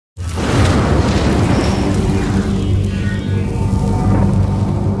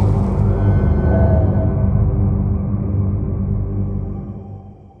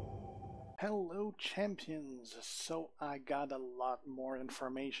Champions. So I got a lot more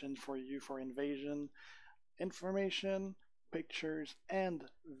information for you for Invasion. Information, pictures, and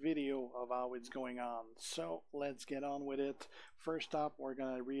video of how it's going on. So let's get on with it. First up, we're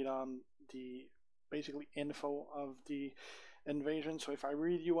gonna read on the basically info of the invasion. So if I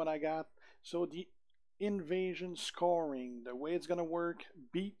read you what I got, so the invasion scoring, the way it's gonna work: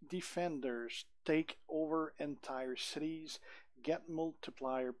 beat defenders, take over entire cities, get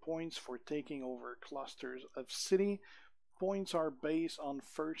multiplier points for taking over clusters of city. Points are based on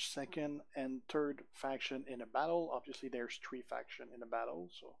first, second, and third faction in a battle. Obviously, there's three factions in a battle,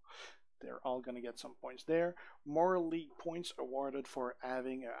 so they're all going to get some points there. More league points awarded for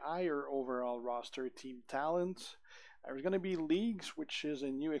having a higher overall roster team talent. There's going to be leagues, which is a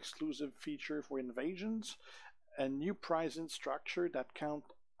new exclusive feature for invasions. A new pricing structure that count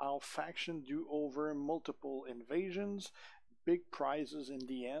how factions do over multiple invasions. Big prizes in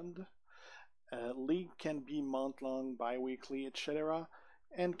the end. League can be month-long, bi-weekly, etc.,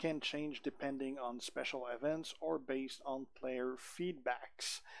 and can change depending on special events or based on player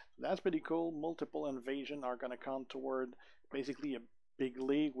feedbacks. That's pretty cool. Multiple invasion are going to count toward basically a big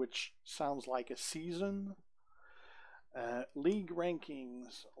league, which sounds like a season. League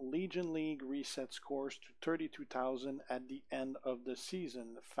rankings. Legion League reset scores to 32,000 at the end of the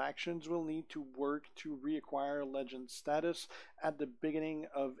season. Factions will need to work to reacquire legend status at the beginning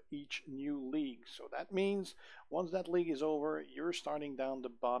of each new league. So that means once that league is over, you're starting down the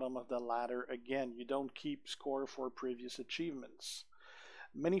bottom of the ladder again. You don't keep score for previous achievements.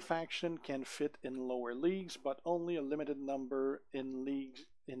 Many factions can fit in lower leagues, but only a limited number in leagues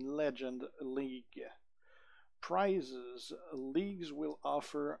in Legend League. Prizes. Leagues will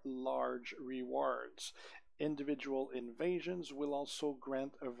offer large rewards. Individual invasions will also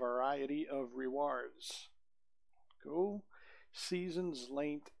grant a variety of rewards. Cool. Seasons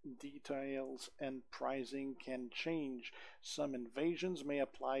length, details, and pricing can change. Some invasions may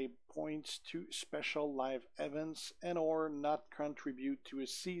apply points to special live events and or not contribute to a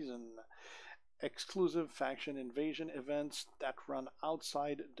season. Exclusive faction invasion events that run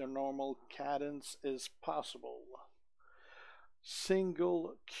outside the normal cadence is possible.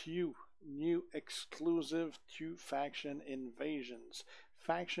 Single queue. New exclusive to faction invasions.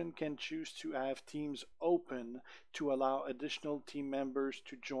 Faction can choose to have teams open to allow additional team members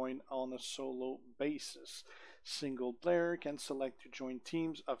to join on a solo basis. Single player can select to join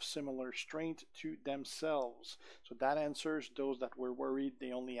teams of similar strength to themselves. So that answers those that were worried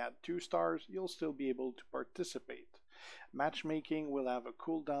they only had 2 stars. You'll still be able to participate. Matchmaking will have a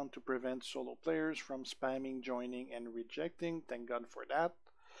cooldown to prevent solo players from spamming, joining, and rejecting. Thank God for that.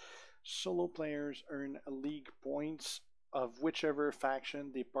 Solo players earn league points of whichever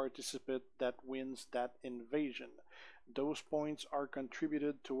faction they participate that wins that invasion. Those points are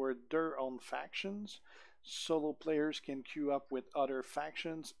contributed toward their own factions. Solo players can queue up with other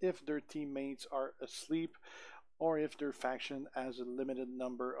factions if their teammates are asleep or if their faction has a limited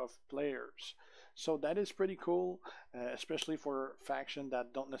number of players. So that is pretty cool, especially for factions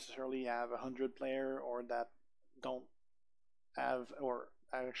that don't necessarily have 100 player or that don't have or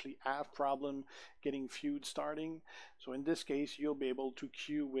actually have problem getting feud starting. So in this case, you'll be able to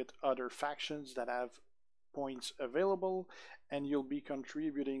queue with other factions that have points available, and you'll be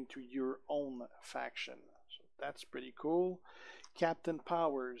contributing to your own faction. So that's pretty cool. Captain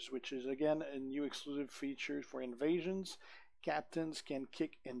powers, which is again a new exclusive feature for invasions. Captains can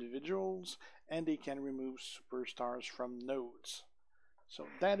kick individuals, and they can remove superstars from nodes. So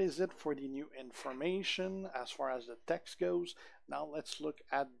that is it for the new information as far as the text goes. Now let's look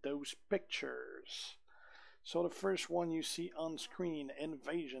at those pictures. So the first one you see on screen,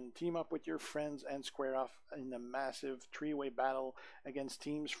 invasion. Team up with your friends and square off in a massive 3-way battle against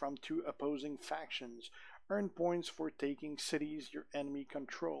teams from 2 opposing factions. Earn points for taking cities your enemy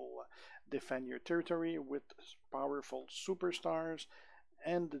control. Defend your territory with powerful superstars.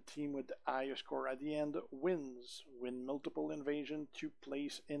 And the team with the highest score at the end wins. Win multiple invasion to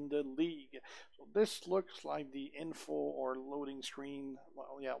place in the league. So this looks like the info or loading screen.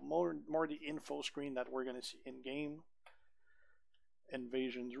 Well, yeah, more the info screen that we're going to see in game.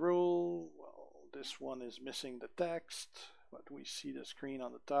 Invasions rule. Well, this one is missing the text, but we see the screen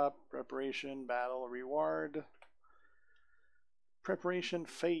on the top. Preparation, battle, reward. Preparation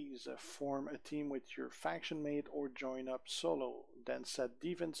phase. Form a team with your faction mate or join up solo. Then set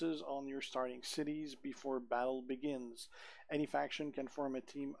defenses on your starting cities before battle begins. Any faction can form a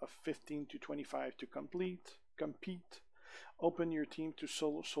team of 15 to 25 to compete. Open your team to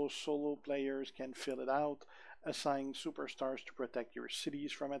solo so solo players can fill it out. Assign superstars to protect your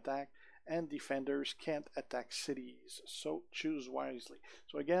cities from attack. and defenders can't attack cities, so choose wisely.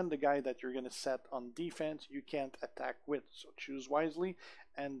 So again, the guy that you're going to set on defense, you can't attack with, so choose wisely.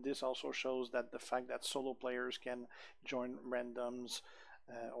 And this also shows that the fact that solo players can join randoms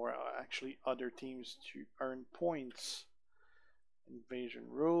or actually other teams to earn points. Invasion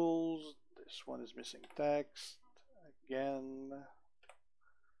rules, this one is missing text. Again,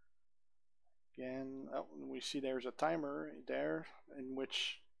 oh, we see there's a timer there in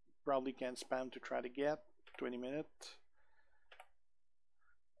which probably can spam to try to get 20 minutes.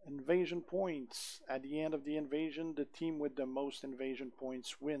 Invasion points. At the end of the invasion, the team with the most invasion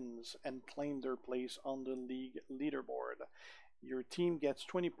points wins and claim their place on the league leaderboard. Your team gets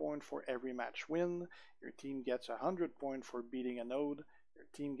 20 points for every match win. Your team gets 100 points for beating a node. Your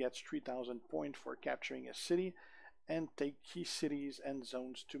team gets 3,000 points for capturing a city. And take key cities and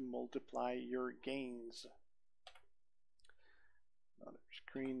zones to multiply your gains. Another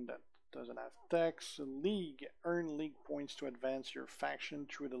screen that doesn't have text. League. Earn league points to advance your faction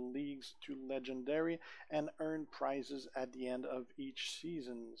through the leagues to legendary and earn prizes at the end of each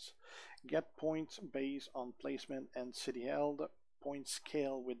seasons. Get points based on placement and city held. Points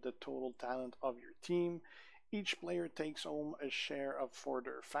scale with the total talent of your team. Each player takes home a share of for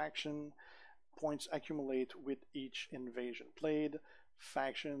their faction. Points accumulate with each invasion played.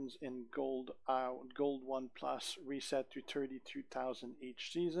 Factions in gold 1 plus reset to 32,000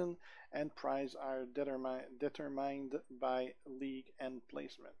 each season, and prize are determined by league and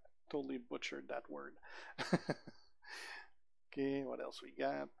placement. Totally butchered that word. Okay, what else we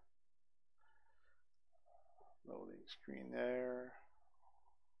got? Loading screen there.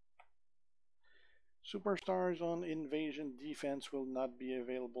 Superstars on invasion defense will not be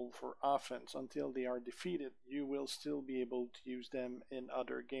available for offense until they are defeated. You will still be able to use them in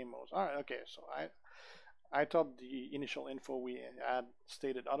other game modes. Alright, okay, so I thought the initial info we had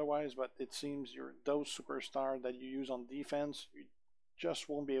stated otherwise, but it seems those superstars that you use on defense, you just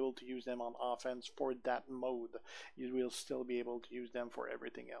won't be able to use them on offense for that mode. You will still be able to use them for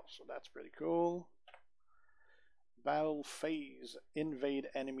everything else, so that's pretty cool. Battle phase. Invade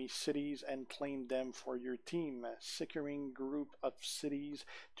enemy cities and claim them for your team. Securing group of cities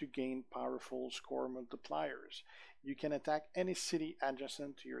to gain powerful score multipliers. You can attack any city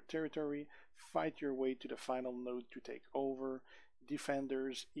adjacent to your territory, fight your way to the final node to take over.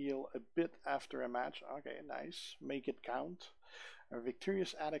 Defenders heal a bit after a match. Okay, nice. Make it count.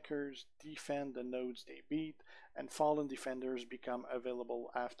 Victorious attackers defend the nodes they beat, and fallen defenders become available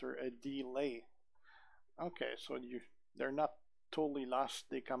after a delay. Okay, so they're not totally lost,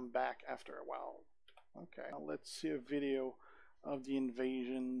 they come back after a while. Okay, now let's see a video of the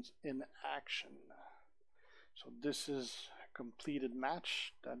invasions in action. So this is a completed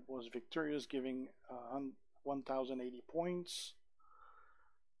match that was victorious, giving 1,080 points.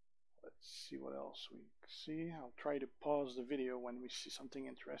 Let's see what else we see. I'll try to pause the video when we see something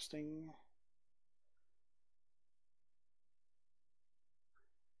interesting.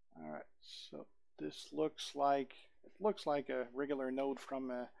 Alright, so this looks like a regular node from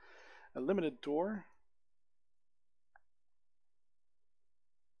a limited tour.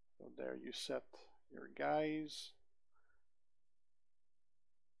 So there you set your guys.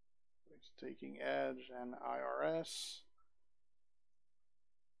 It's taking edge and IRS.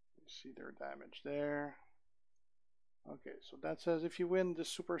 You see their damage there. Okay, so that says if you win, the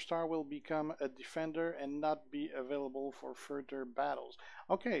superstar will become a defender and not be available for further battles.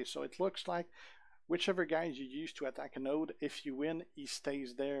 Okay, so it looks like whichever guys you use to attack a node, if you win, he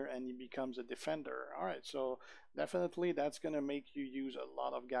stays there and he becomes a defender. Alright, so definitely that's going to make you use a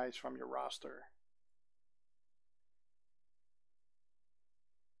lot of guys from your roster.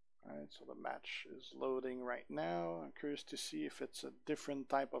 Alright, so the match is loading right now. I'm curious to see if it's a different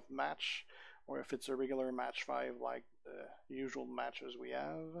type of match or if it's a regular match 5 like the usual matches we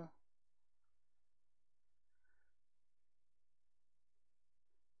have.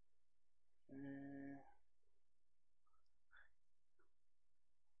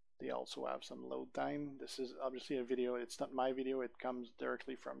 They also have some load time. This is obviously a video, it's not my video, it comes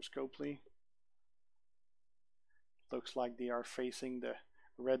directly from Scopely. Looks like they are facing the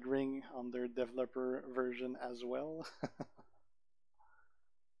red ring on their developer version as well.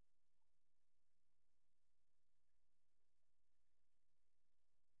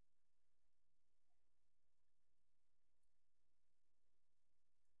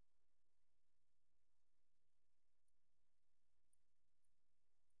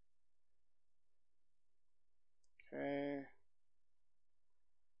 Okay.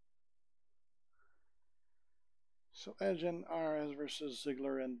 So Edge and RS versus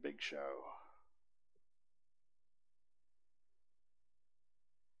Ziggler and Big Show.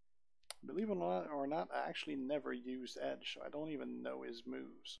 Believe it or not, I actually never used Edge, so I don't even know his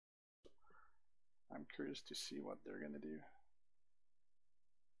moves. I'm curious to see what they're gonna do.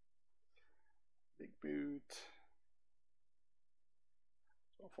 Big boot.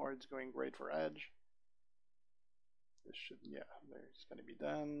 So far it's going great for Edge. This should, yeah, there's gonna be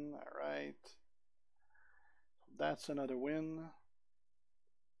done. Alright. That's another win.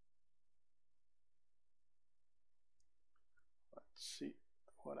 Let's see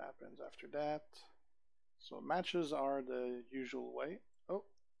what happens after that. So matches are the usual way. Oh,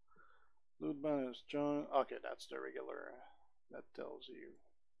 loot bonus, John. Okay, that's the regular. That tells you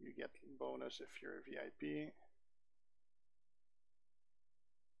you get bonus if you're a VIP.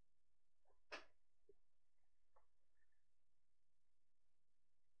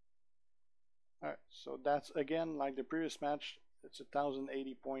 Alright, so that's again like the previous match. It's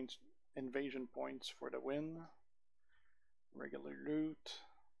 1080 points, invasion points for the win. Regular loot.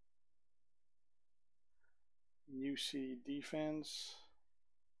 New city defense.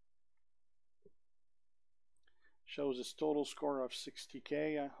 Shows his total score of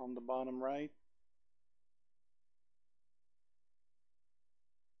 60k on the bottom right.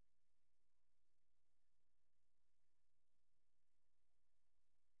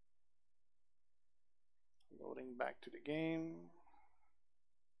 Loading back to the game.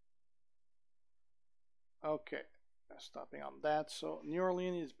 Okay, stopping on that. So New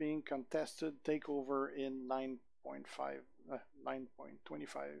Orleans is being contested. Takeover in 9.25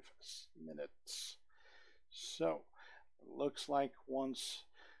 minutes. So looks like once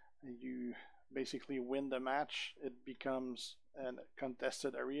you basically win the match, it becomes a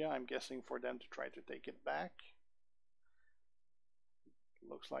contested area. I'm guessing for them to try to take it back.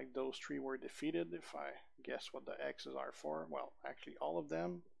 Looks like those three were defeated, if I guess what the X's are for. Well, actually all of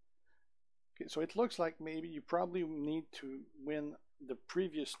them. Okay, so it looks like maybe you probably need to win the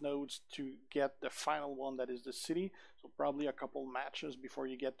previous nodes to get the final one, that is the city. So probably a couple matches before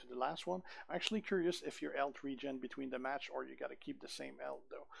you get to the last one. I'm actually curious if your health regen between the match or you got to keep the same health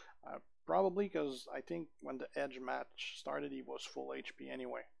though. Probably, because I think when the Edge match started he was full HP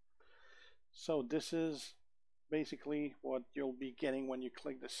anyway. So this is basically what you'll be getting when you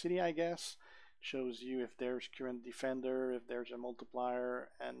click the city, I guess. It shows you if there's current defender, if there's a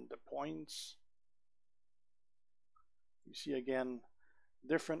multiplier, and the points. You see again,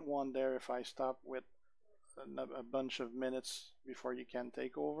 different one there if I stop with a bunch of minutes before you can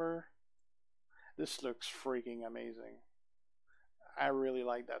take over. This looks freaking amazing. I really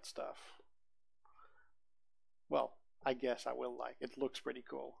like that stuff. Well, I guess I will like it. It looks pretty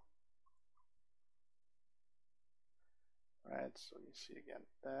cool. Right, so you see again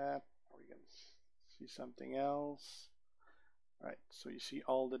that, or you can see something else. Right, so you see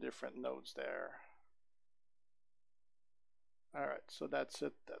all the different nodes there. Alright, so that's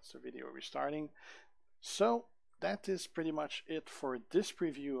it. That's the video restarting. So that is pretty much it for this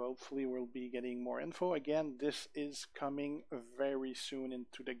preview. Hopefully we'll be getting more info. Again, this is coming very soon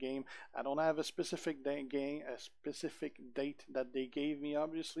into the game. I don't have a specific date that they gave me,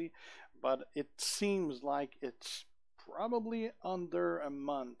 obviously, but it seems like it's probably under a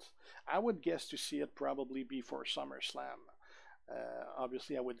month. I would guess to see it probably before SummerSlam.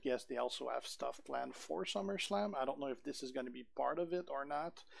 Obviously, I would guess they also have stuff planned for SummerSlam. I don't know if this is going to be part of it or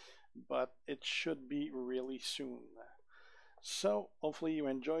not, but it should be really soon. So hopefully you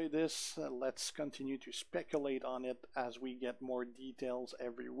enjoy this. Let's continue to speculate on it as we get more details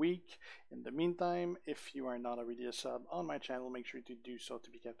every week. In the meantime, if you are not already a sub on my channel, make sure to do so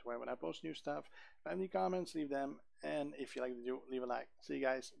to be kept aware when I post new stuff. If you have any comments, leave them. And if you like the video, leave a like. See you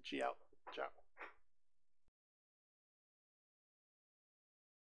guys. G out. Ciao.